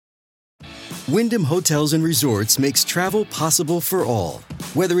Wyndham Hotels and Resorts makes travel possible for all.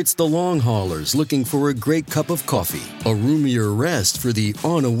 Whether it's the long haulers looking for a great cup of coffee, a roomier rest for the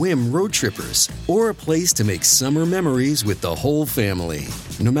on-a-whim road trippers, or a place to make summer memories with the whole family.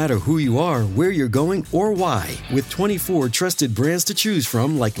 No matter who you are, where you're going, or why, with 24 trusted brands to choose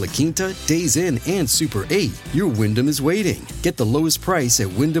from like La Quinta, Days Inn, and Super 8, your Wyndham is waiting. Get the lowest price at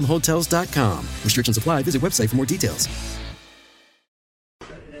WyndhamHotels.com. Restrictions apply. Visit website for more details.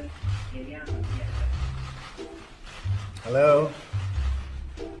 Hello?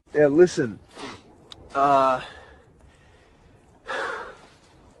 Yeah, listen.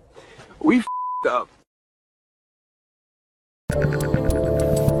 We f***ed up.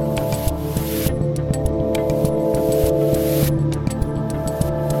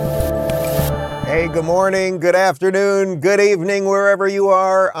 Hey, good morning, good afternoon, good evening, wherever you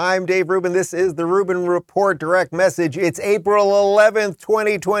are. I'm Dave Rubin. This is the Rubin Report Direct Message. It's April 11th,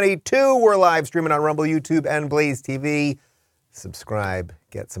 2022. We're live streaming on Rumble, YouTube, and Blaze TV. Subscribe,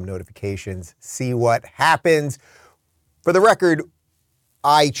 get some notifications, see what happens. For the record,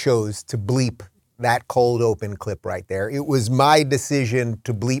 I chose to bleep that cold open clip right there. It was my decision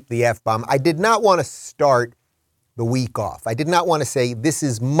to bleep the F-bomb. I did not want to start the week off. I did not want to say, this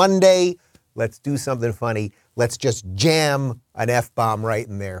is Monday, let's do something funny. Let's just jam an F-bomb right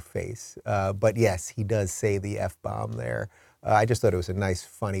in their face. But yes, he does say the F-bomb there. I just thought it was a nice,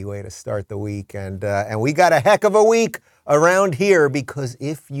 funny way to start the week. And we got a heck of a week around here because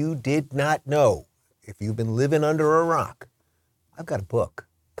if you did not know, if you've been living under a rock, I've got a book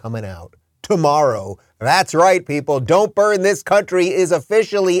coming out tomorrow. That's right, people. Don't Burn This Country is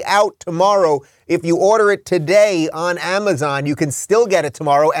officially out tomorrow. If you order it today on Amazon, you can still get it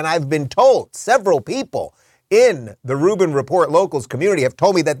tomorrow. And I've been told several people in the Rubin Report Locals community have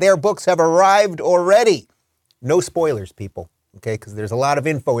told me that their books have arrived already. No spoilers, people, okay? Because there's a lot of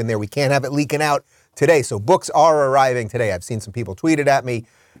info in there. We can't have it leaking out today. So books are arriving today. I've seen some people tweet it at me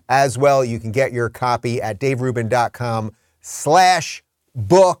as well. You can get your copy at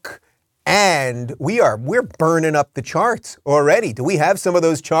daverubin.com/book. And we're burning up the charts already. Do we have some of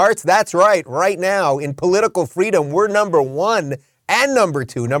those charts? That's right. Right now in political freedom, we're number one and number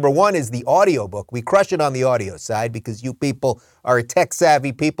two. Number one is the audiobook. We crush it on the audio side because you people are tech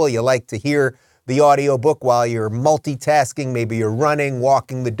savvy people. You like to hear the audiobook while you're multitasking. Maybe you're running,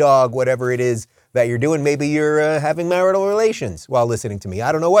 walking the dog, whatever it is that you're doing. Maybe you're having marital relations while listening to me.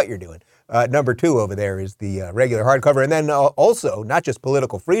 I don't know what you're doing. Number two over there is the regular hardcover. And then also, not just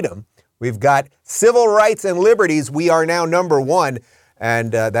political freedom, we've got civil rights and liberties. We are now number one.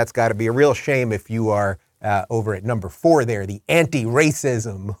 And that's got to be a real shame if you are over at number four there, the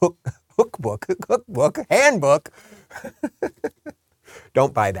anti-racism handbook.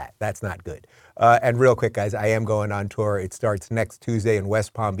 Don't buy that. That's not good. And real quick, guys, I am going on tour. It starts next Tuesday in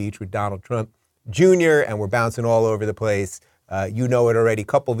West Palm Beach with Donald Trump Jr., and we're bouncing all over the place. You know it already.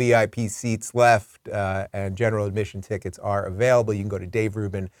 Couple VIP seats left, and general admission tickets are available. You can go to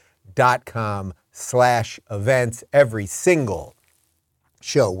daverubin.com/events. Every single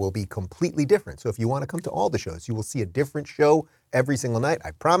show will be completely different. So if you want to come to all the shows, you will see a different show every single night.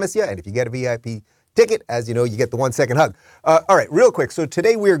 I promise you. And if you get a VIP ticket, as you know, you get the 1 second hug. All right, real quick. So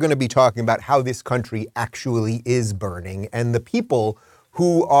today we are going to be talking about how this country actually is burning and the people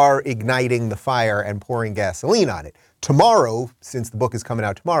who are igniting the fire and pouring gasoline on it. Tomorrow, since the book is coming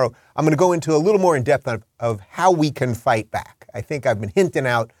out tomorrow, I'm going to go into a little more in depth of how we can fight back. I think I've been hinting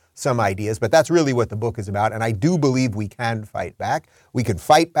out some ideas, but that's really what the book is about. And I do believe we can fight back. We can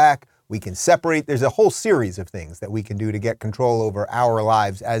fight back. We can separate. There's a whole series of things that we can do to get control over our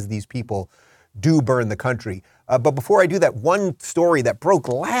lives as these people do burn the country. But before I do that, one story that broke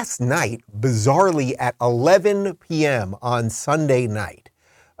last night, bizarrely at 11 p.m. on Sunday night,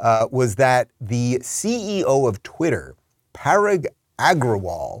 was that the CEO of Twitter, Parag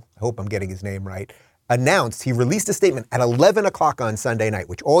Agrawal, I hope I'm getting his name right, announced, he released a statement at 11 o'clock on Sunday night,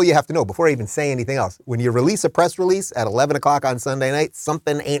 which all you have to know before I even say anything else, when you release a press release at 11 o'clock on Sunday night,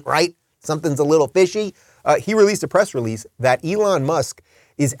 something ain't right, something's a little fishy. He released a press release that Elon Musk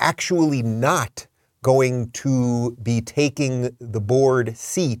is actually not going to be taking the board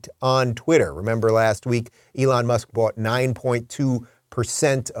seat on Twitter. Remember last week, Elon Musk bought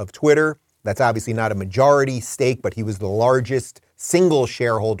 9.2% of Twitter. That's obviously not a majority stake, but he was the largest single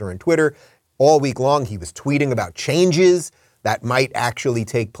shareholder in Twitter. All week long, he was tweeting about changes that might actually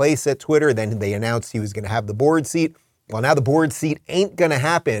take place at Twitter. Then they announced he was going to have the board seat. Well, now the board seat ain't going to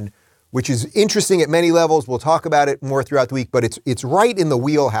happen, which is interesting at many levels. We'll talk about it more throughout the week, but it's right in the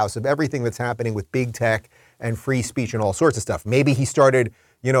wheelhouse of everything that's happening with big tech and free speech and all sorts of stuff. Maybe he started,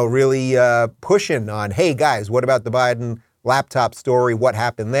 really pushing on, hey guys, what about the Biden laptop story? What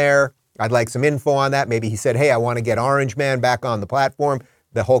happened there? I'd like some info on that. Maybe he said, hey, I want to get Orange Man back on the platform.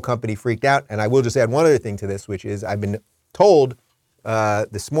 The whole company freaked out. And I will just add one other thing to this, which is I've been told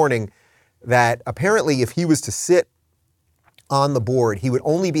this morning that apparently if he was to sit on the board, he would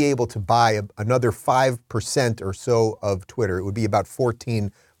only be able to buy another 5% or so of Twitter. It would be about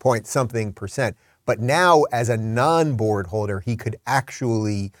 14 point something percent. But now, as a non-board holder, he could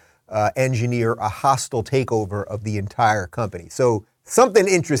actually engineer a hostile takeover of the entire company. So something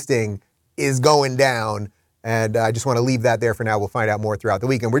interesting is going down, and I just want to leave that there for now. We'll find out more throughout the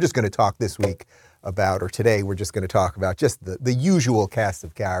week, and we're just going to talk this week about, or today, we're just going to talk about just the usual cast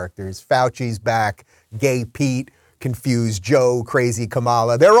of characters. Fauci's back, Gay Pete, Confused Joe, Crazy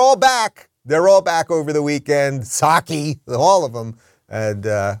Kamala. They're all back. They're all back over the weekend. Psaki, all of them. And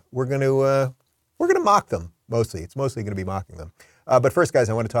we're going to mock them, mostly. It's mostly going to be mocking them. But first, guys,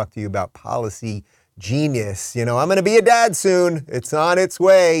 I want to talk to you about Policy Genius. You know, I'm going to be a dad soon. It's on its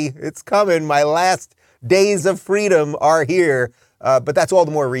way. It's coming. My last days of freedom are here. But that's all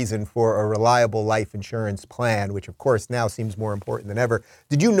the more reason for a reliable life insurance plan, which of course now seems more important than ever.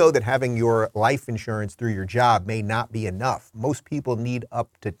 Did you know that having your life insurance through your job may not be enough? Most people need up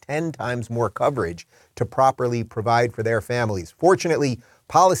to 10 times more coverage to properly provide for their families. Fortunately,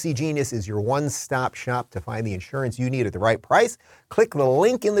 Policy Genius is your one-stop shop to find the insurance you need at the right price. Click the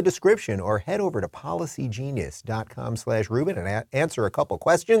link in the description or head over to policygenius.com/Ruben and answer a couple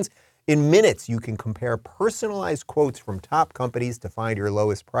questions. In minutes, you can compare personalized quotes from top companies to find your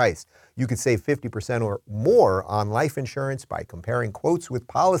lowest price. You could save 50% or more on life insurance by comparing quotes with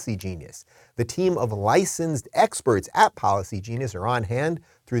Policy Genius. The team of licensed experts at Policy Genius are on hand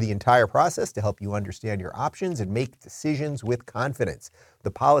through the entire process to help you understand your options and make decisions with confidence. The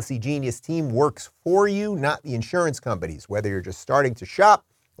Policy Genius team works for you, not the insurance companies. Whether you're just starting to shop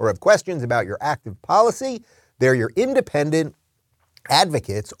or have questions about your active policy, they're your independent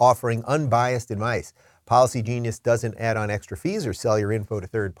advocates offering unbiased advice. Policy Genius doesn't add on extra fees or sell your info to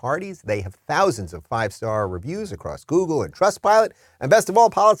third parties. They have thousands of 5-star reviews across Google and Trustpilot. And best of all,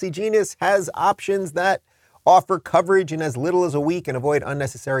 Policy Genius has options that offer coverage in as little as a week and avoid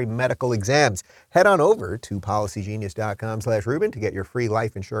unnecessary medical exams. Head on over to policygenius.com/Ruben to get your free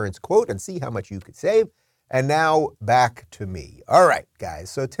life insurance quote and see how much you could save. And now back to me. All right,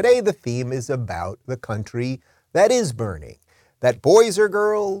 guys. So today the theme is about the country that is burning. That boys are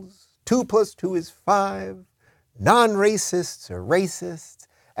girls, 2 + 2 is 5, non-racists are racists,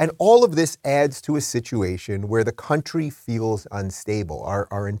 and all of this adds to a situation where the country feels unstable.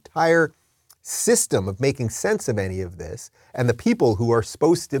 Our entire system of making sense of any of this, and the people who are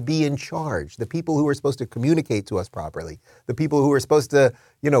supposed to be in charge, the people who are supposed to communicate to us properly, the people who are supposed to,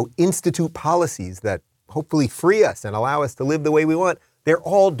 institute policies that hopefully free us and allow us to live the way we want, they're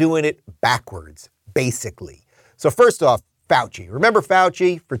all doing it backwards, basically. So first off, Fauci. Remember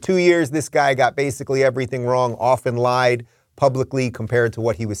Fauci? For 2 years, this guy got basically everything wrong, often lied publicly compared to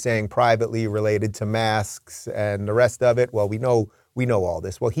what he was saying privately related to masks and the rest of it. Well, we know all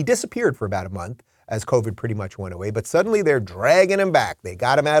this. Well, he disappeared for about a month as COVID pretty much went away, but suddenly they're dragging him back. They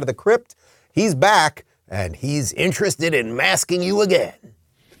got him out of the crypt. He's back, and he's interested in masking you again.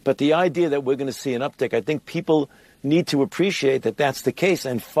 But the idea that we're going to see an uptick, I think people need to appreciate that that's the case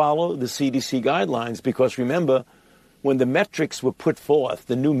and follow the CDC guidelines, because remember, when the metrics were put forth,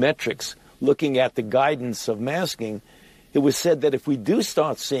 the new metrics looking at the guidance of masking, it was said that if we do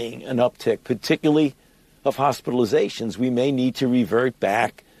start seeing an uptick, particularly of hospitalizations, we may need to revert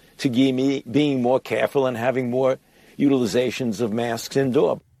back to being more careful and having more utilizations of masks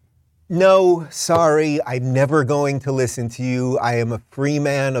indoor. No, sorry, I'm never going to listen to you. I am a free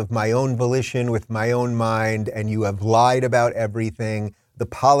man of my own volition with my own mind, and you have lied about everything. The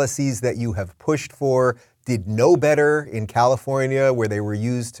policies that you have pushed for did no better in California, where they were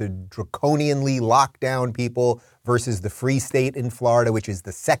used to draconianly lock down people, versus the free state in Florida, which is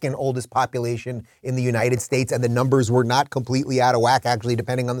the second oldest population in the United States. And the numbers were not completely out of whack, actually,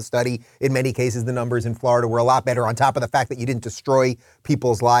 depending on the study. In many cases, the numbers in Florida were a lot better, on top of the fact that you didn't destroy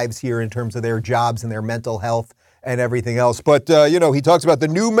people's lives here in terms of their jobs and their mental health and everything else. But, he talks about the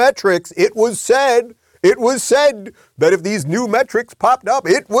new metrics. It was said that if these new metrics popped up,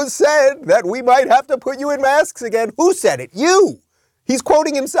 it was said that we might have to put you in masks again. Who said it? You. He's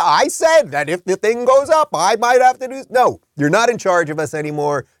quoting himself. I said that if the thing goes up, I might have to do. No, you're not in charge of us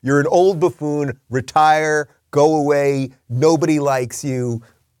anymore. You're an old buffoon. Retire. Go away. Nobody likes you.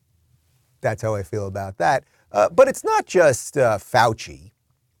 That's how I feel about that. But it's not just Fauci.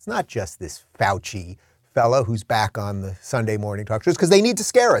 It's not just this Fauci fella who's back on the Sunday morning talk shows, because they need to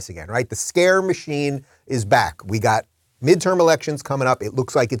scare us again, right? The scare machine is back. We got midterm elections coming up. It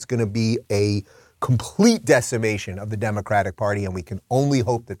looks like it's going to be a complete decimation of the Democratic Party, and we can only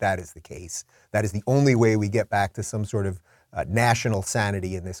hope that that is the case. That is the only way we get back to some sort of national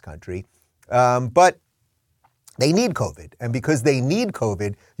sanity in this country. But they need COVID, and because they need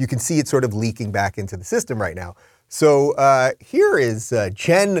COVID, you can see it sort of leaking back into the system right now. So here is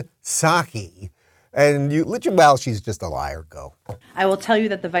Jen Psaki, and well, she's just a liar. Go. I will tell you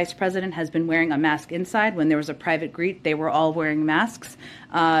that the vice president has been wearing a mask inside. When there was a private greet, they were all wearing masks.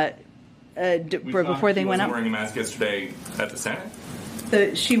 Before they went out. Wearing a mask yesterday at the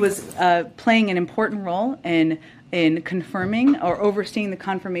Senate? She was playing an important role in confirming or overseeing the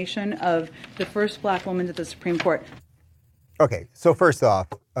confirmation of the first black woman to the Supreme Court. Okay, so first off,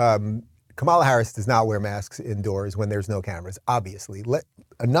 Kamala Harris does not wear masks indoors when there's no cameras, obviously.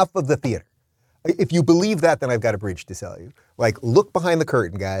 Enough of the theater. If you believe that, then I've got a breach to sell you. Like, look behind the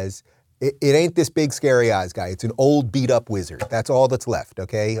curtain, guys. It ain't this big scary eyes guy. It's an old beat up wizard. That's all that's left,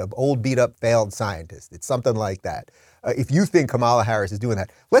 okay? An old beat up failed scientist. It's something like that. If you think Kamala Harris is doing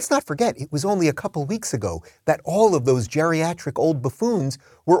that, let's not forget it was only a couple weeks ago that all of those geriatric old buffoons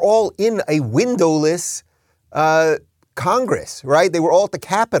were all in a windowless Congress, right? They were all at the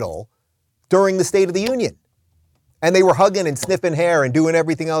Capitol during the State of the Union. And they were hugging and sniffing hair and doing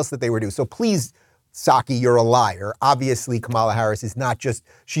everything else that they were doing. So please, Psaki, you're a liar. Obviously, Kamala Harris is not just,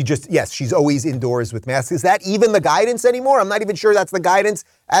 yes, she's always indoors with masks. Is that even the guidance anymore? I'm not even sure that's the guidance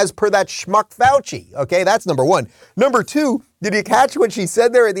as per that schmuck Fauci. Okay, that's number one. Number two, did you catch what she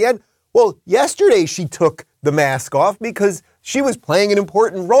said there at the end? Well, yesterday she took the mask off because she was playing an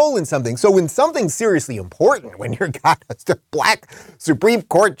important role in something. So when something's seriously important, when you've got a black Supreme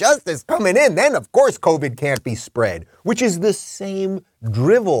Court justice coming in, then of course COVID can't be spread, which is the same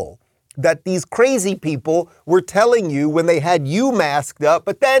drivel that these crazy people were telling you when they had you masked up,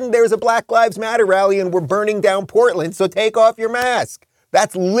 but then there's a Black Lives Matter rally and we're burning down Portland, so take off your mask.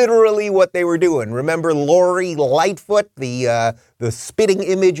 That's literally what they were doing. Remember Lori Lightfoot, the spitting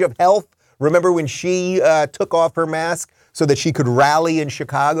image of health? Remember when she took off her mask so that she could rally in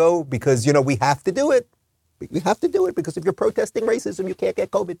Chicago? Because, we have to do it. We have to do it because if you're protesting racism, you can't get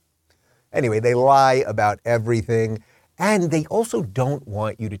COVID. Anyway, they lie about everything. And they also don't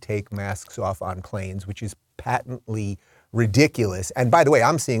want you to take masks off on planes, which is patently ridiculous. And by the way,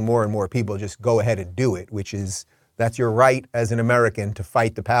 I'm seeing more and more people just go ahead and do it, that's your right as an American to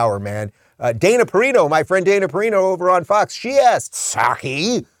fight the power, man. Dana Perino, my friend Dana Perino over on Fox, she asked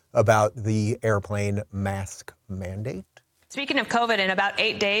Psaki about the airplane mask mandate. Speaking of COVID, in about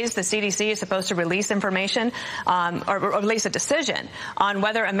 8 days, the CDC is supposed to release information or release a decision on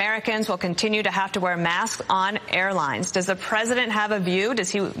whether Americans will continue to have to wear masks on airlines. Does the president have a view? Does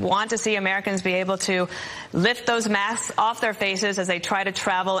he want to see Americans be able to lift those masks off their faces as they try to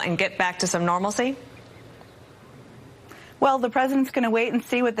travel and get back to some normalcy? Well, the president's going to wait and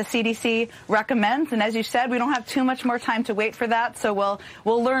see what the CDC recommends. And as you said, we don't have too much more time to wait for that. So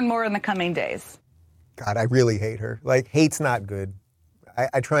we'll learn more in the coming days. God, I really hate her. Like, hate's not good.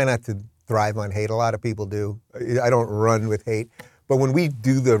 I try not to thrive on hate. A lot of people do. I don't run with hate. But when we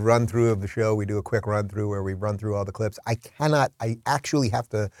do the run through of the show, we do a quick run through where we run through all the clips. I actually have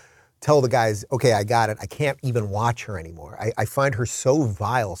to tell the guys, okay, I got it. I can't even watch her anymore. I find her so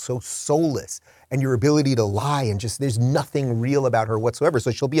vile, so soulless. And your ability to lie and there's nothing real about her whatsoever. So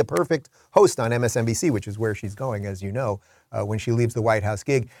she'll be a perfect host on MSNBC, which is where she's going, as you know, when she leaves the White House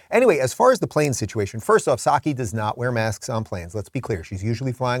gig. Anyway, as far as the plane situation, first off, Psaki does not wear masks on planes. Let's be clear. She's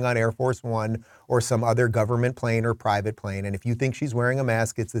usually flying on Air Force One or some other government plane or private plane. And if you think she's wearing a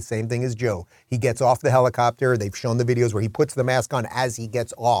mask, it's the same thing as Joe. He gets off the helicopter. They've shown the videos where he puts the mask on as he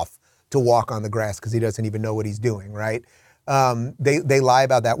gets off to walk on the grass because he doesn't even know what he's doing, right? They lie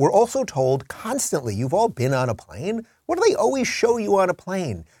about that. We're also told constantly, you've all been on a plane. What do they always show you on a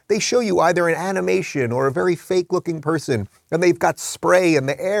plane? They show you either an animation or a very fake looking person and they've got spray and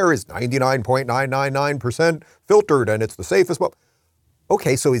the air is 99.999% filtered and it's the safest. Well,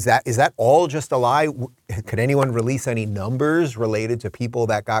 okay, so is that all just a lie? Could anyone release any numbers related to people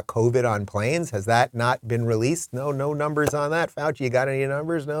that got COVID on planes? Has that not been released? No numbers on that. Fauci, you got any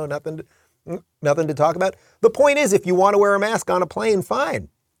numbers? No, nothing to talk about. The point is, if you want to wear a mask on a plane, fine.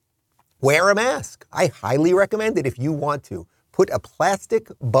 Wear a mask. I highly recommend it if you want to. Put a plastic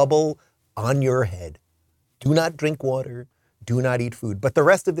bubble on your head. Do not drink water. Do not eat food. But the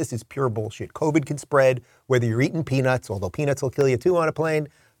rest of this is pure bullshit. COVID can spread whether you're eating peanuts, although peanuts will kill you too on a plane,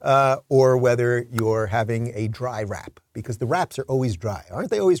 or whether you're having a dry wrap, because the wraps are always dry.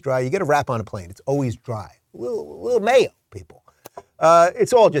 Aren't they always dry? You get a wrap on a plane, it's always dry. A little mayo, people.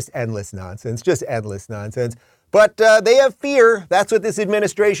 It's all just endless nonsense, But they have fear. That's what this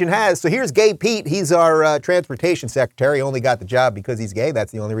administration has. So here's Gay Pete. He's our transportation secretary. He only got the job because he's gay.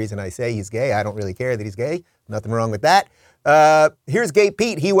 That's the only reason I say he's gay. I don't really care that he's gay. Nothing wrong with that. Here's Gay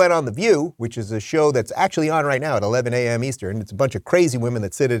Pete. He went on The View, which is a show that's actually on right now at 11 a.m. Eastern. It's a bunch of crazy women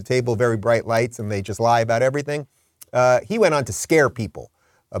that sit at a table, very bright lights, and they just lie about everything. He went on to scare people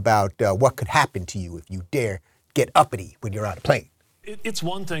about what could happen to you if you dare get uppity when you're on a plane. It's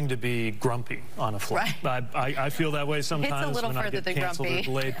one thing to be grumpy on a flight. Right. I feel that way sometimes when I get canceled or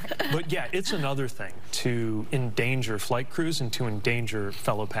delayed. But yeah, it's another thing to endanger flight crews and to endanger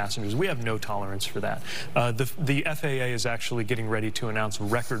fellow passengers. We have no tolerance for that. The FAA is actually getting ready to announce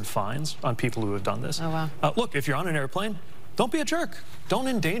record fines on people who have done this. Oh, wow. Look, if you're on an airplane, don't be a jerk. Don't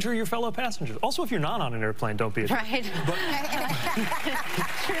endanger your fellow passengers. Also, if you're not on an airplane, don't be a jerk. Right. But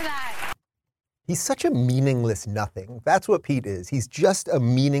True that. He's such a meaningless nothing. That's what Pete is. He's just a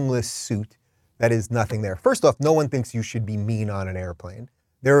meaningless suit that is nothing there. First off, no one thinks you should be mean on an airplane.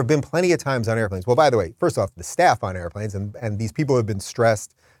 There have been plenty of times on airplanes. Well, by the way, first off, the staff on airplanes, and these people have been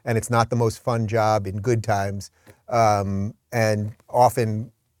stressed, and it's not the most fun job in good times. And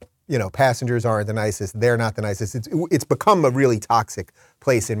often, you know, passengers aren't the nicest. They're not the nicest. It's become a really toxic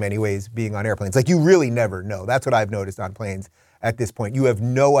place in many ways, being on airplanes. Like, you really never know. That's what I've noticed on planes. At this point, you have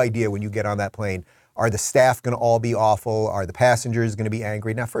no idea when you get on that plane. Are the staff going to all be awful? Are the passengers going to be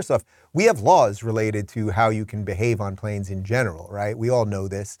angry? Now, first off, we have laws related to how you can behave on planes in general, right? We all know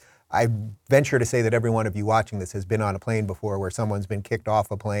this. I venture to say that every one of you watching this has been on a plane before where someone's been kicked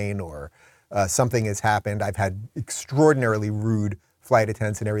off a plane or something has happened. I've had extraordinarily rude flight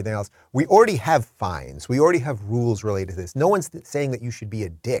attendants and everything else. We already have fines. We already have rules related to this. No one's saying that you should be a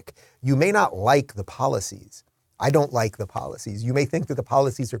dick. You may not like the policies. I don't like the policies. You may think that the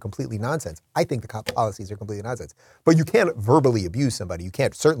policies are completely nonsense. I think the policies are completely nonsense. But you can't verbally abuse somebody. You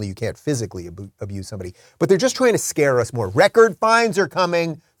can't physically abuse somebody. But they're just trying to scare us more. Record fines are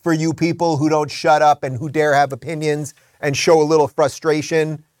coming for you people who don't shut up and who dare have opinions and show a little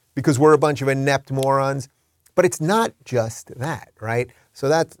frustration because we're a bunch of inept morons. But it's not just that, right? So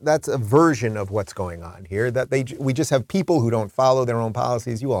that's a version of what's going on here. We just have people who don't follow their own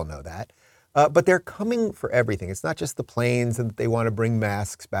policies. You all know that. But they're coming for everything. It's not just the planes and they want to bring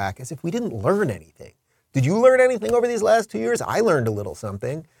masks back, as if we didn't learn anything. Did you learn anything over these last 2 years? I learned a little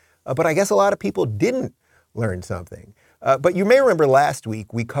something, but I guess a lot of people didn't learn something. But you may remember last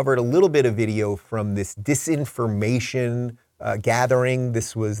week we covered a little bit of video from this disinformation gathering.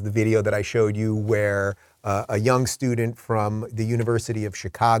 This was the video that I showed you where a young student from the University of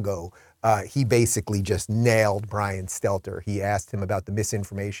Chicago, he basically just nailed Brian Stelter. He asked him about the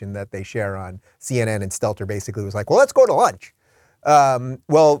misinformation that they share on CNN, and Stelter basically was like, well, let's go to lunch.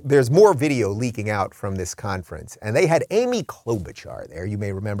 Well, there's more video leaking out from this conference, and they had Amy Klobuchar there. You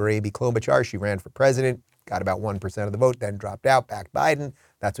may remember Amy Klobuchar. She ran for president, got about 1% of the vote, then dropped out, backed Biden.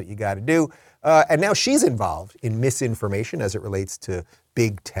 That's what you got to do. And now she's involved in misinformation as it relates to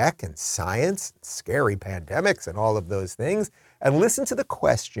big tech and science, scary pandemics and all of those things. And listen to the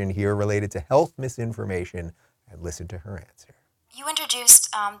question here related to health misinformation and listen to her answer. You introduced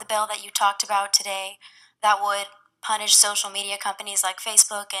the bill that you talked about today that would punish social media companies like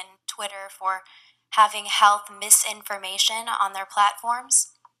Facebook and Twitter for having health misinformation on their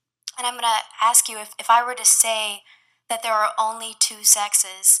platforms. And I'm going to ask you, if I were to say that there are only two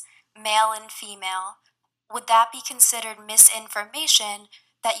sexes, male and female, would that be considered misinformation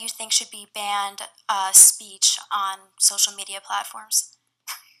that you think should be banned speech on social media platforms?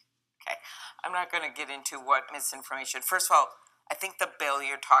 Okay, I'm not going to get into what misinformation. First of all, I think the bill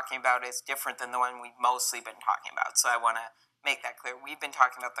you're talking about is different than the one we've mostly been talking about. So I want to make that clear. We've been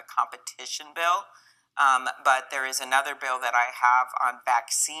talking about the competition bill, but there is another bill that I have on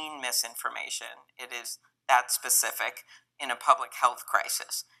vaccine misinformation. It is that specific in a public health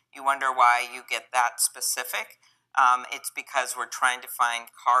crisis. You wonder why you get that specific? It's because we're trying to find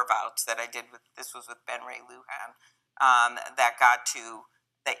carve-outs that I did with, this was with Ben Ray Lujan, that got to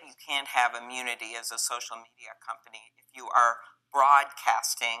that you can't have immunity as a social media company if you are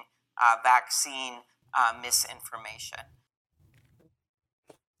broadcasting vaccine misinformation.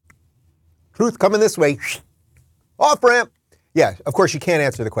 Truth coming this way. Off ramp. Yeah, of course you can't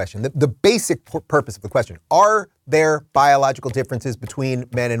answer the question. The basic purpose of the question, are there biological differences between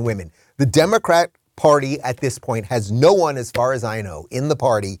men and women? The Democrat Party at this point has no one, as far as I know, in the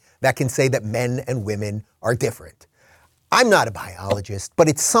party that can say that men and women are different. I'm not a biologist, but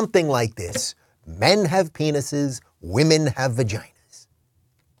it's something like this. Men have penises, women have vaginas.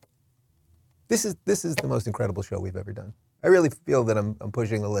 This is the most incredible show we've ever done. I really feel that I'm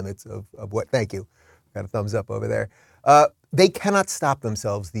pushing the limits of what, thank you, Got a thumbs up over there. They cannot stop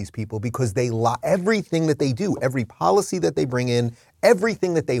themselves, these people, because they everything that they do, every policy that they bring in,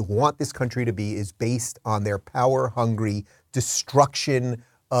 everything that they want this country to be is based on their power-hungry destruction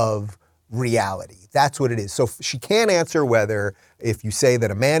of reality. That's what it is. So she can't answer whether, if you say that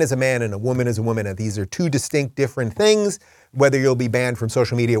a man is a man and a woman is a woman, and these are two distinct different things, whether you'll be banned from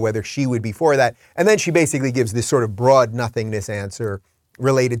social media, whether she would be for that. And then she basically gives this sort of broad nothingness answer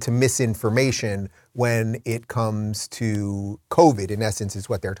related to misinformation when it comes to COVID, in essence, is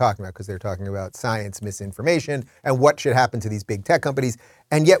what they're talking about, because they're talking about science misinformation and what should happen to these big tech companies.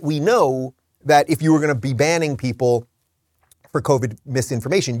 And yet we know that if you were going to be banning people for COVID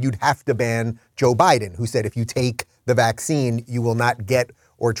misinformation, you'd have to ban Joe Biden, who said if you take the vaccine, you will not get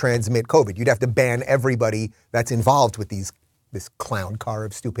or transmit COVID. You'd have to ban everybody that's involved with this clown car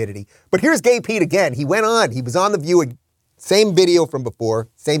of stupidity. But here's Gay Pete again. He went on. He was on The View, same video from before,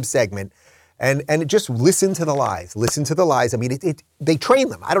 same segment. And just listen to the lies. Listen to the lies. I mean, they train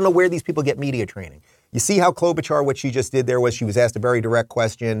them. I don't know where these people get media training. You see how Klobuchar, what she just did there was she was asked a very direct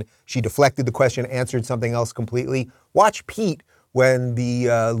question. She deflected the question, answered something else completely. Watch Pete when the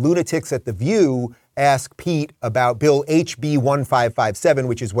lunatics at The View ask Pete about Bill HB 1557,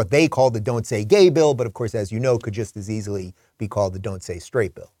 which is what they call the Don't Say Gay bill, but of course, as you know, could just as easily be called the Don't Say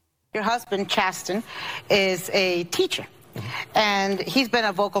Straight bill. Your husband, Chasten, is a teacher. And he's been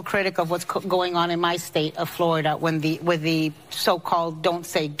a vocal critic of what's going on in my state of Florida with the so-called Don't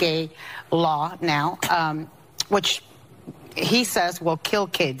Say Gay law now, which he says will kill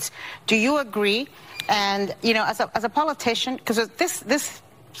kids. Do you agree? And, you know, as a politician, because this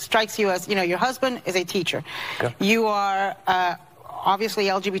strikes you as, you know, your husband is a teacher. Yeah. You are obviously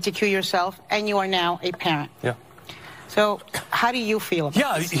LGBTQ yourself, and you are now a parent. Yeah. So how do you feel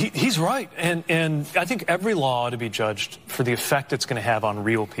about this? Yeah, he's right. And I think every law ought to be judged for the effect it's going to have on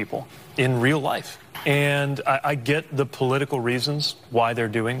real people in real life. And I get the political reasons why they're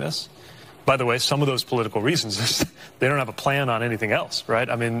doing this. By the way, some of those political reasons is they don't have a plan on anything else, right?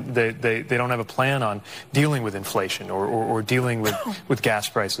 I mean, they don't have a plan on dealing with inflation or dealing with gas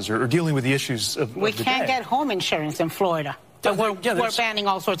prices or dealing with the issues of We of the can't day. Get home insurance in Florida. We're banning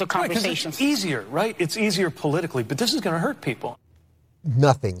all sorts of conversations. Right, it's easier, right? It's easier politically, but this is going to hurt people.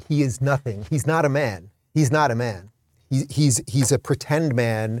 Nothing. He is nothing. He's not a man. He's not a man. He's a pretend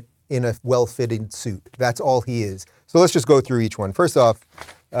man in a well-fitted suit. That's all he is. So let's just go through each one. First off,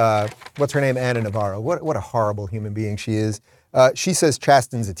 what's her name? Ana Navarro. What a horrible human being she is. She says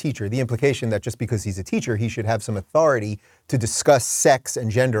Chasten's a teacher. The implication that just because he's a teacher, he should have some authority to discuss sex and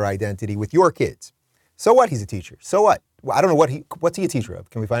gender identity with your kids. So what? He's a teacher. So what? I don't know what's he a teacher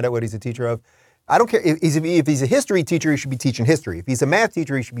of? Can we find out what he's a teacher of? I don't care. If he's a history teacher, he should be teaching history. If he's a math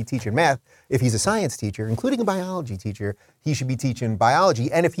teacher, he should be teaching math. If he's a science teacher, including a biology teacher, he should be teaching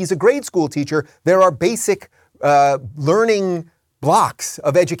biology. And if he's a grade school teacher, there are basic learning blocks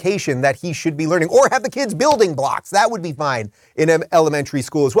of education that he should be learning, or have the kids building blocks. That would be fine in an elementary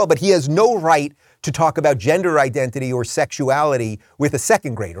school as well. But he has no right to talk about gender identity or sexuality with a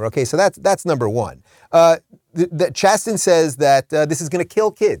second grader. Okay, so that's number one. Chasten says that this is going to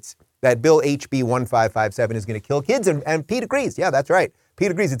kill kids, that Bill HB 1557 is going to kill kids, and Pete agrees. Yeah, that's right.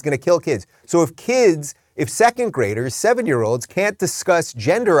 Pete agrees it's going to kill kids. So if second graders, 7-year-olds, can't discuss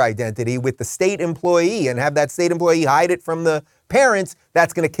gender identity with the state employee and have that state employee hide it from the parents,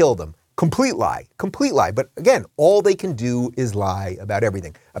 that's going to kill them. Complete lie. But again, all they can do is lie about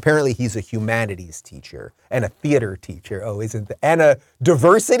everything. Apparently he's a humanities teacher and a theater teacher. Oh, and a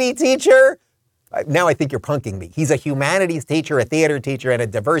diversity teacher? Now I think you're punking me. He's a humanities teacher, a theater teacher, and a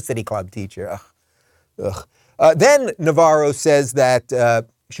diversity club teacher. Ugh. Then Navarro says that,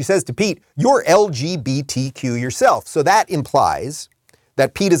 she says to Pete, you're LGBTQ yourself. So that implies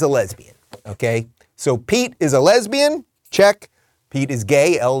that Pete is a lesbian, okay? So Pete is a lesbian, check. Pete is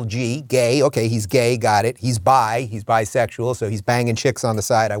gay, LG, gay. Okay, he's gay, got it. He's bisexual, so he's banging chicks on the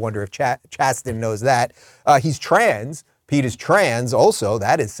side. I wonder if Chasten knows that. He's trans. Pete is trans also.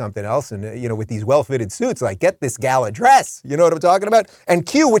 That is something else. And, with these well-fitted suits, like, get this gal a dress. You know what I'm talking about? And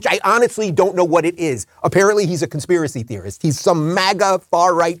Q, which I honestly don't know what it is. Apparently, he's a conspiracy theorist. He's some MAGA,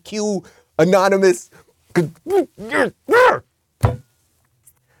 far-right Q, anonymous.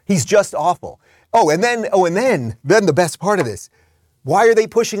 He's just awful. And then the best part of this. Why are they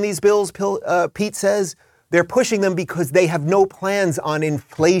pushing these bills, Pete says? They're pushing them because they have no plans on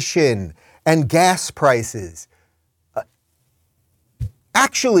inflation and gas prices.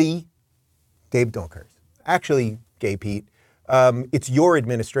 Actually, Gabe, don't curse. Actually, Gay Pete, it's your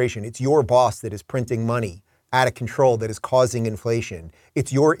administration, it's your boss that is printing money out of control that is causing inflation.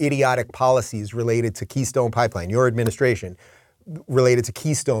 It's your idiotic policies related to Keystone Pipeline, your administration. related to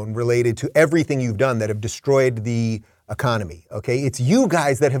Keystone, related to everything you've done that have destroyed the economy, okay? It's you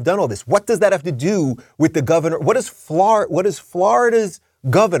guys that have done all this. What does that have to do with the governor? What does Florida's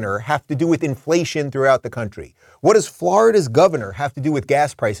governor have to do with inflation throughout the country? What does Florida's governor have to do with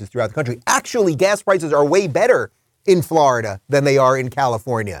gas prices throughout the country? Actually, gas prices are way better in Florida than they are in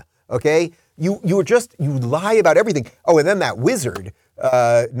California, okay? You lie about everything. Oh, and then that wizard,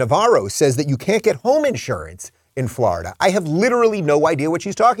 Navarro, says that you can't get home insurance in Florida. I have literally no idea what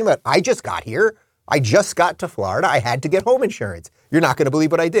she's talking about. I just got here. I just got to Florida. I had to get home insurance. You're not going to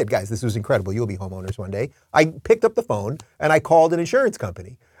believe what I did. Guys, this was incredible. You'll be homeowners one day. I picked up the phone and I called an insurance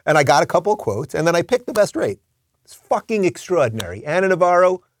company and I got a couple of quotes and then I picked the best rate. It's fucking extraordinary. Anna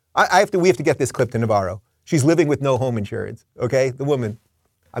Navarro, we have to get this clip to Navarro. She's living with no home insurance, okay? The woman,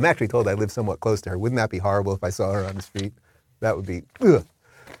 I'm actually told I live somewhat close to her. Wouldn't that be horrible if I saw her on the street? That would be, ugh.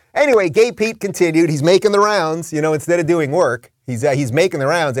 Anyway, Gay Pete continued. He's making the rounds, instead of doing work. He's making the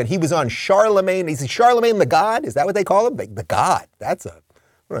rounds, and he was on Charlemagne. Is he Charlemagne the God? Is that what they call him? The God. That's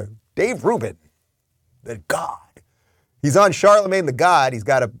Dave Rubin, the God. He's on Charlemagne the God. He's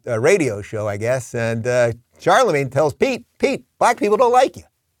got a radio show, I guess, and Charlemagne tells Pete, black people don't like you.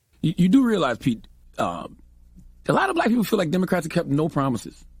 You do realize, Pete, a lot of black people feel like Democrats have kept no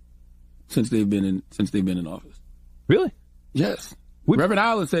promises since they've been in office. Really? Yes. Reverend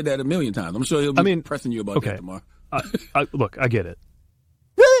Allen said that a million times. I'm sure he'll be pressing you about that tomorrow. Look, I get it.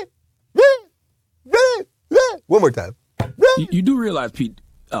 One more time. You do realize, Pete,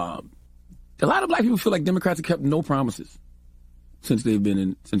 a lot of black people feel like Democrats have kept no promises since they've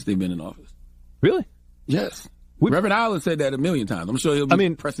been in office. Really? Yes. Reverend Allen said that a million times. I'm sure he'll be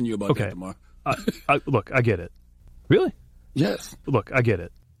pressing you about that tomorrow. Look, I get it. Really? Yes. Look, I get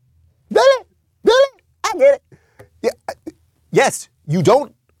it. I get it. Yeah. Yes, you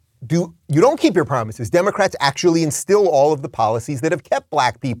don't keep your promises. Democrats actually instill all of the policies that have kept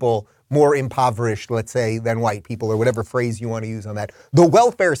black people more impoverished, let's say, than white people, or whatever phrase you want to use on that. The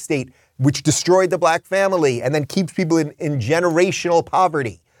welfare state, which destroyed the black family and then keeps people in generational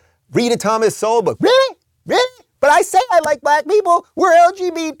poverty. Read a Thomas Sowell book. Really? Really? But I say I like black people. We're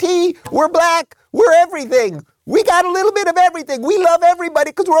LGBT. We're black. We're everything. We got a little bit of everything. We love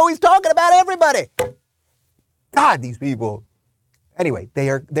everybody because we're always talking about everybody. God, these people. Anyway,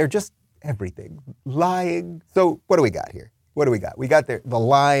 they're just everything. Lying. So what do we got here? What do we got? We got the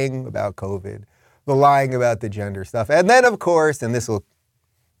lying about COVID, the lying about the gender stuff, and then, of course, and this will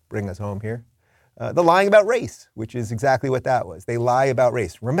bring us home here, the lying about race, which is exactly what that was. They lie about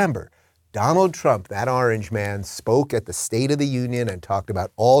race. Remember, Donald Trump, that orange man, spoke at the State of the Union and talked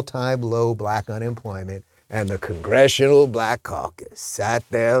about all-time low black unemployment, and the Congressional Black Caucus sat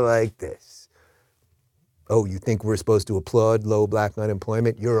there like this. Oh, you think we're supposed to applaud low black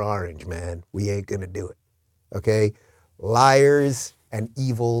unemployment? You're orange, man. We ain't gonna do it, okay? Liars and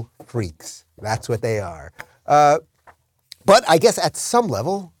evil freaks. That's what they are. But I guess at some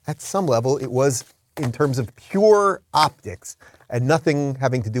level, it was, in terms of pure optics and nothing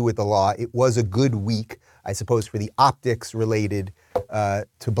having to do with the law, it was a good week, I suppose, for the optics related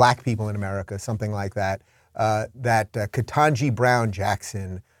to black people in America, something like that, that Ketanji Brown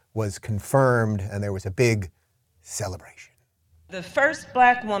Jackson was confirmed, and there was a big celebration. The first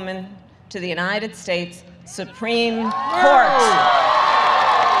black woman to the United States Supreme Court.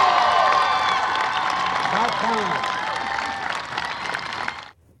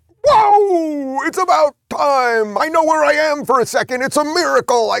 Whoa! It's about time! I know where I am for a second. It's a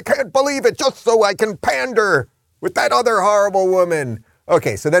miracle. I can't believe it, just so I can pander with that other horrible woman.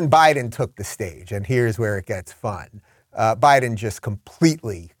 Okay, so then Biden took the stage, and here's where it gets fun. Biden just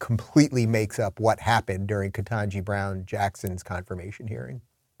completely makes up what happened during Ketanji Brown Jackson's confirmation hearing.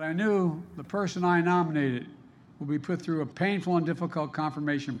 I knew the person I nominated will be put through a painful and difficult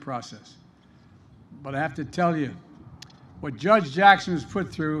confirmation process. But I have to tell you, what Judge Jackson was put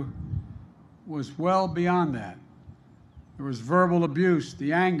through was well beyond that. There was verbal abuse,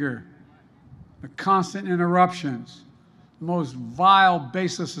 the anger, the constant interruptions, the most vile,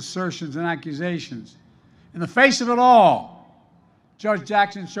 baseless assertions and accusations. In the face of it all, Judge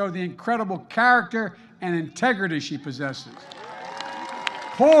Jackson showed the incredible character and integrity she possesses.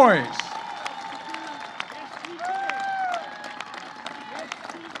 Poise.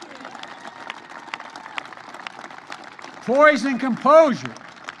 Poise and composure.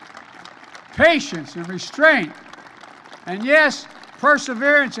 Patience and restraint. And yes,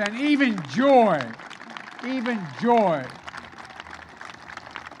 perseverance and even joy. Even joy.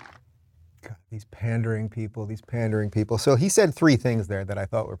 These pandering people. So he said three things there that I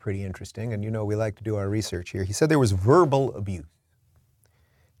thought were pretty interesting. And we like to do our research here. He said there was verbal abuse.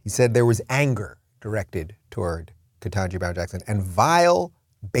 He said there was anger directed toward Ketanji Brown Jackson, and vile,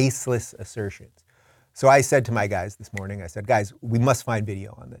 baseless assertions. So I said to my guys this morning, I said, guys, we must find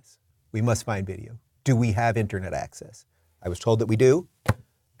video on this. We must find video. Do we have internet access? I was told that we do,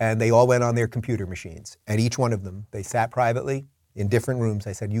 and they all went on their computer machines. And each one of them, they sat privately in different rooms.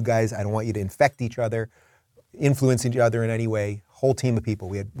 I said, you guys, I don't want you to infect each other, influence each other in any way. Whole team of people.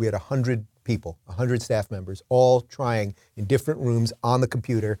 We had 100 people, 100 staff members, all trying in different rooms on the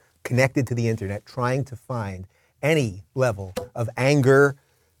computer, connected to the internet, trying to find any level of anger,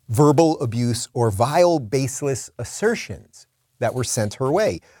 verbal abuse, or vile, baseless assertions that were sent her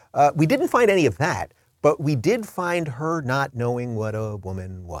way. We didn't find any of that, but we did find her not knowing what a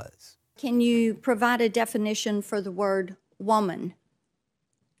woman was. Can you provide a definition for the word woman?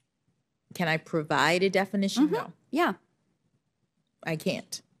 Can I provide a definition? Mm-hmm. No. Yeah. I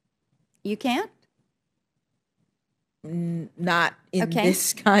can't. You can't? Not in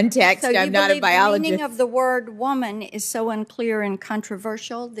this context. So I'm not a biologist. The meaning of the word woman is so unclear and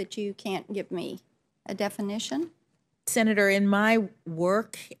controversial that you can't give me a definition? Senator, in my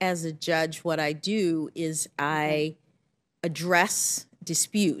work as a judge, what I do is I address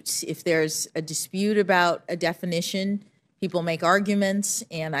disputes. If there's a dispute about a definition, people make arguments,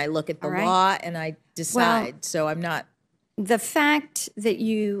 and I look at the law and I decide. So I'm not. The fact that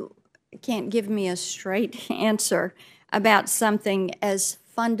you can't give me a straight answer about something as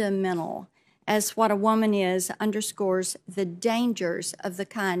fundamental as what a woman is underscores the dangers of the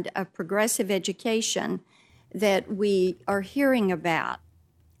kind of progressive education that we are hearing about.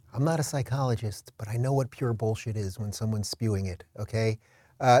 I'm not a psychologist, but I know what pure bullshit is when someone's spewing it, okay?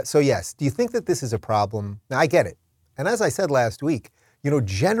 So yes, do you think that this is a problem? Now, I get it. And as I said last week,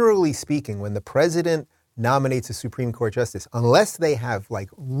 generally speaking, when the president nominates a Supreme Court justice, unless they have like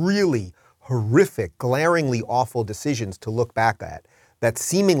really horrific, glaringly awful decisions to look back at that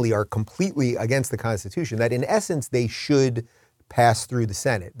seemingly are completely against the Constitution, that in essence they should pass through the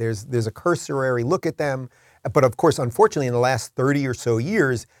Senate. There's a cursory look at them. But of course, unfortunately, in the last 30 or so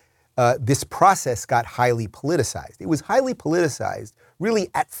years, this process got highly politicized. It was highly politicized, really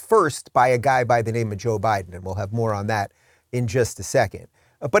at first by a guy by the name of Joe Biden, and we'll have more on that in just a second.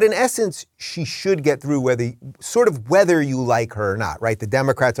 But in essence, she should get through whether you like her or not, right? The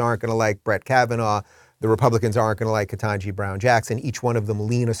Democrats aren't going to like Brett Kavanaugh. The Republicans aren't going to like Ketanji Brown Jackson. Each one of them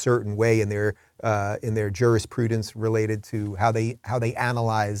lean a certain way in their jurisprudence related to how they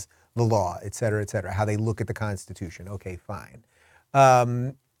analyze the law, et cetera, how they look at the Constitution. Okay, fine.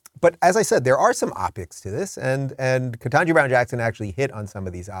 But as I said, there are some optics to this, and Ketanji Brown Jackson actually hit on some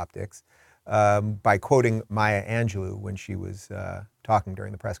of these optics by quoting Maya Angelou when she was talking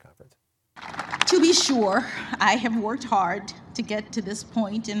during the press conference. To be sure, I have worked hard to get to this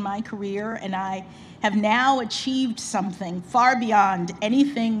point in my career, and I have now achieved something far beyond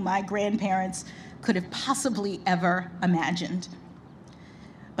anything my grandparents could have possibly ever imagined.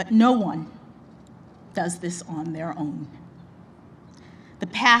 But no one does this on their own. The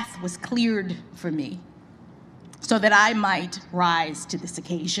path was cleared for me so that I might rise to this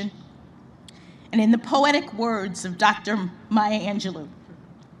occasion. And in the poetic words of Dr. Maya Angelou,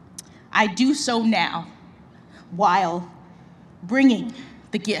 I do so now while bringing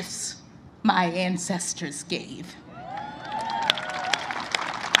the gifts my ancestors gave.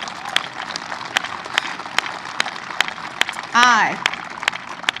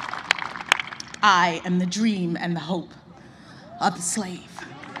 I am the dream and the hope of the slave.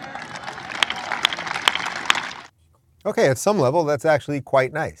 Okay, at some level, that's actually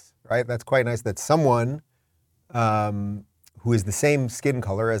quite nice, right? That's quite nice that someone who is the same skin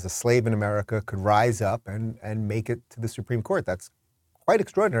color as a slave in America could rise up and make it to the Supreme Court. That's quite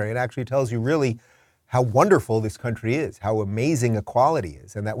extraordinary. It actually tells you really how wonderful this country is, how amazing equality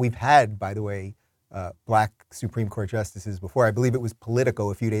is, and that we've had, by the way, black Supreme Court justices before. I believe it was Politico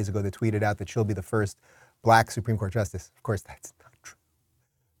a few days ago that tweeted out that she'll be the first black Supreme Court justice. Of course, that's not true.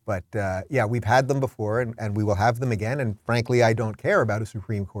 But yeah, we've had them before, and we will have them again. And frankly, I don't care about a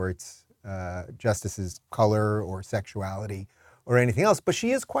Supreme Court's justice's color or sexuality or anything else. But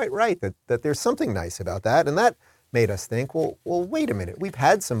she is quite right that there's something nice about that. And that made us think, well, wait a minute. We've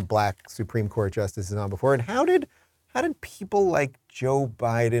had some black Supreme Court justices on before. And how did people like Joe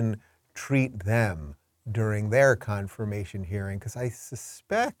Biden treat them during their confirmation hearing? Because I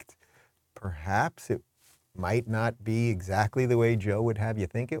suspect perhaps it might not be exactly the way Joe would have you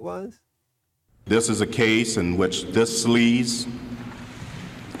think it was. This is a case in which this sleaze,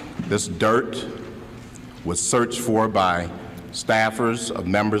 this dirt, was searched for by staffers of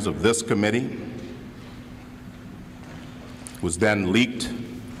members of this committee, was then leaked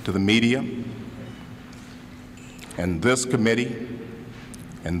to the media, and this committee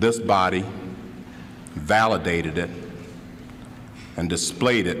and this body validated it, and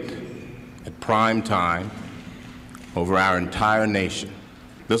displayed it at prime time over our entire nation.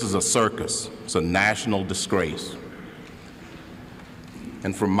 This is a circus. It's a national disgrace.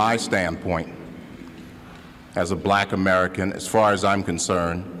 And from my standpoint, as a black American, as far as I'm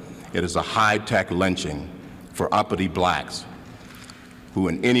concerned, it is a high-tech lynching for uppity blacks who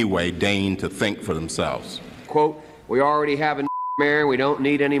in any way deign to think for themselves. Quote, we already have a mayor, we don't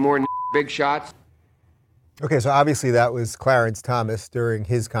need any more big shots. Okay, so obviously that was Clarence Thomas during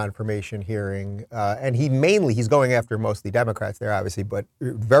his confirmation hearing. And he's going after mostly Democrats there, obviously, but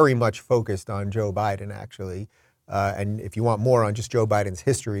very much focused on Joe Biden, actually. And if you want more on just Joe Biden's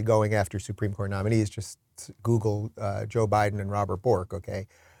history going after Supreme Court nominees, just Google Joe Biden and Robert Bork, okay?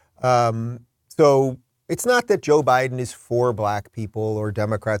 So it's not that Joe Biden is for black people or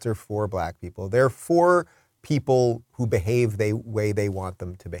Democrats are for black people. They're for people who behave the way they want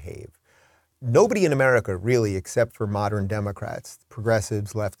them to behave. Nobody in America really, except for modern Democrats,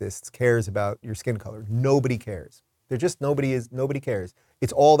 progressives, leftists, cares about your skin color. Nobody cares. Nobody cares.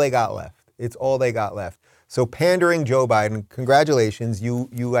 It's all they got left. It's all they got left. So pandering Joe Biden, congratulations.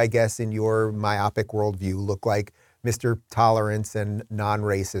 You, I guess, in your myopic worldview, look like Mr. Tolerance and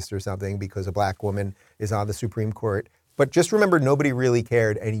non-racist or something because a black woman is on the Supreme Court. But just remember, nobody really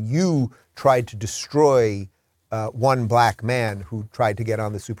cared, and you tried to destroy one black man who tried to get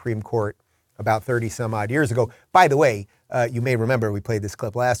on the Supreme Court about 30 some odd years ago. By the way, you may remember, we played this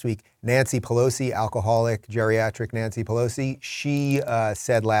clip last week, Nancy Pelosi, alcoholic, geriatric Nancy Pelosi, she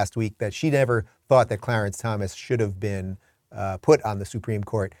said last week that she never thought that Clarence Thomas should have been put on the Supreme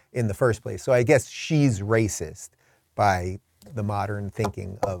Court in the first place. So I guess she's racist by the modern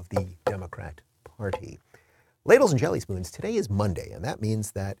thinking of the Democrat Party. Ladles and Jelly Spoons, today is Monday, and that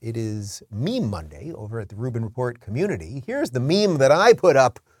means that it is Meme Monday over at the Rubin Report community. Here's the meme that I put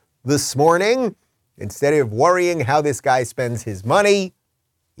up this morning. Instead of worrying how this guy spends his money,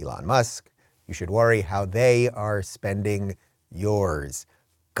 Elon Musk, you should worry how they are spending yours.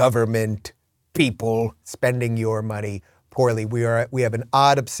 Government, people spending your money poorly. We have an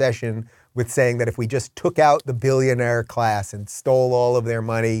odd obsession with saying that if we just took out the billionaire class and stole all of their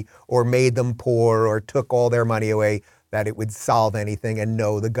money or made them poor or took all their money away, that it would solve anything. And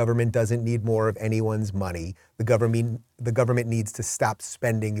no, the government doesn't need more of anyone's money. The government needs to stop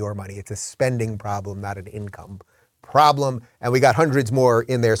spending your money. It's a spending problem, not an income problem. And we got hundreds more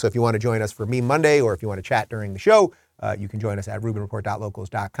in there. So if you want to join us for Meme Monday or if you want to chat during the show, you can join us at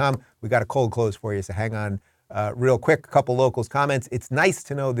rubinreport.locals.com. We got a cold close for you, so hang on. Real quick, a couple locals comments. It's nice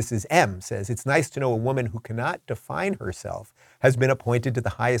to know, this is M, says, it's nice to know a woman who cannot define herself has been appointed to the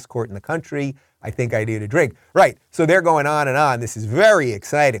highest court in the country. I think I need a drink. Right, so they're going on and on. This is very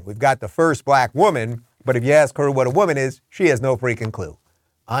exciting. We've got the first black woman, but if you ask her what a woman is, she has no freaking clue.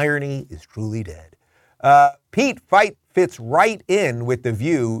 Irony is truly dead. Pete Fight fits right in with The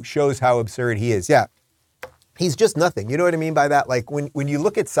View, shows how absurd he is. Yeah, he's just nothing. You know what I mean by that? Like when you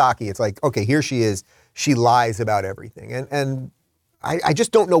look at Psaki, it's like, okay, here she is. She lies about everything. And I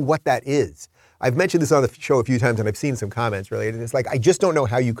just don't know what that is. I've mentioned this on the show a few times and I've seen some comments related. It's like, I just don't know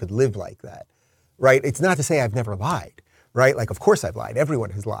how you could live like that, right? It's not to say I've never lied, right? Like, of course I've lied. Everyone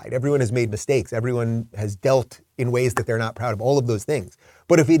has lied. Everyone has made mistakes. Everyone has dealt in ways that they're not proud of, all of those things.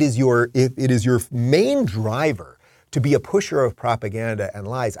 But if it is your main driver to be a pusher of propaganda and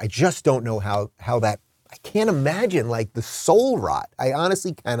lies, I just don't know how that, I can't imagine like the soul rot. I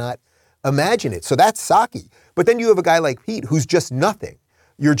honestly cannot imagine it. So that's Psaki. But then you have a guy like Pete who's just nothing.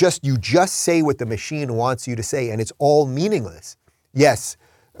 You just say what the machine wants you to say, and it's all meaningless. Yes,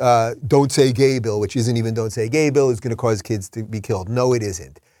 Don't Say Gay bill, which isn't even Don't Say Gay bill, is going to cause kids to be killed. No, it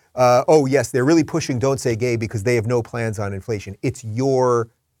isn't. Oh, yes, they're really pushing Don't Say Gay because they have no plans on inflation. It's your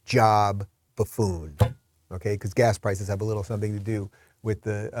job, buffoon. Okay, because gas prices have a little something to do with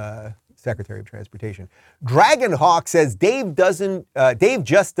the Secretary of Transportation. Dragonhawk says Dave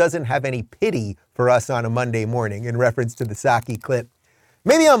just doesn't have any pity for us on a Monday morning, in reference to the Psaki clip.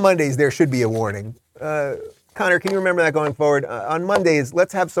 Maybe on Mondays there should be a warning. Connor, can you remember that going forward? On Mondays,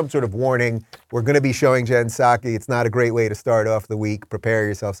 let's have some sort of warning. We're going to be showing Jen Psaki. It's not a great way to start off the week. Prepare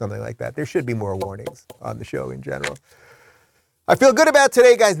yourself, something like that. There should be more warnings on the show in general. I feel good about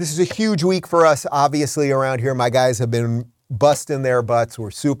today, guys. This is a huge week for us, obviously, around here. My guys have been busting their butts. We're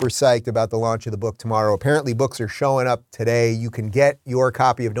super psyched about the launch of the book tomorrow. Apparently, books are showing up today. You can get your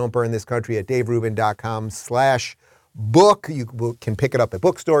copy of Don't Burn This Country at daverubin.com/book. You can pick it up at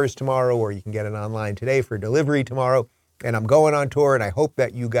bookstores tomorrow, or you can get it online today for delivery tomorrow. And I'm going on tour, and I hope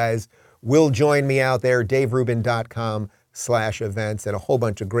that you guys will join me out there, daverubin.com/events, and a whole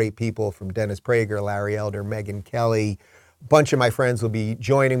bunch of great people, from Dennis Prager, Larry Elder, Megyn Kelly, bunch of my friends will be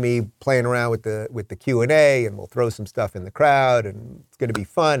joining me, playing around with the Q&A, and we'll throw some stuff in the crowd, and it's going to be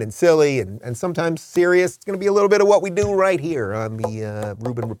fun and silly and sometimes serious. It's going to be a little bit of what we do right here on the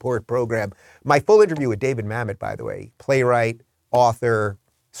Rubin Report program. My full interview with David Mamet, by the way, playwright, author,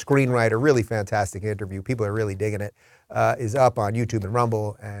 screenwriter, really fantastic interview. People are really digging it. Is up on YouTube and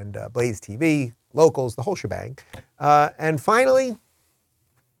Rumble and Blaze TV, Locals, the whole shebang. And finally,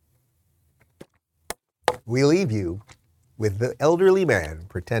 we leave you with the elderly man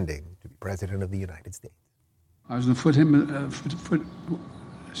pretending to be president of the United States. I was in the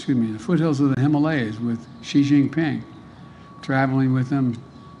foothills of the Himalayas with Xi Jinping, traveling with him.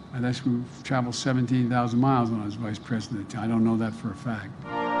 I guess we traveled 17,000 miles when I was vice president. I don't know that for a fact.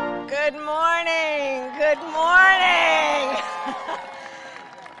 Good morning. Good morning.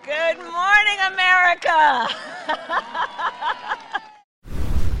 Good morning, America.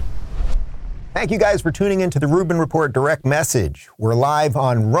 Thank you guys for tuning into the Rubin Report Direct Message. We're live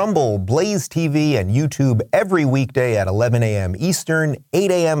on Rumble, Blaze TV, and YouTube every weekday at 11 a.m. Eastern,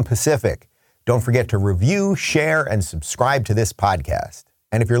 8 a.m. Pacific. Don't forget to review, share, and subscribe to this podcast.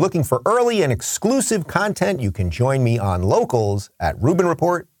 And if you're looking for early and exclusive content, you can join me on Locals at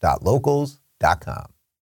rubinreport.locals.com.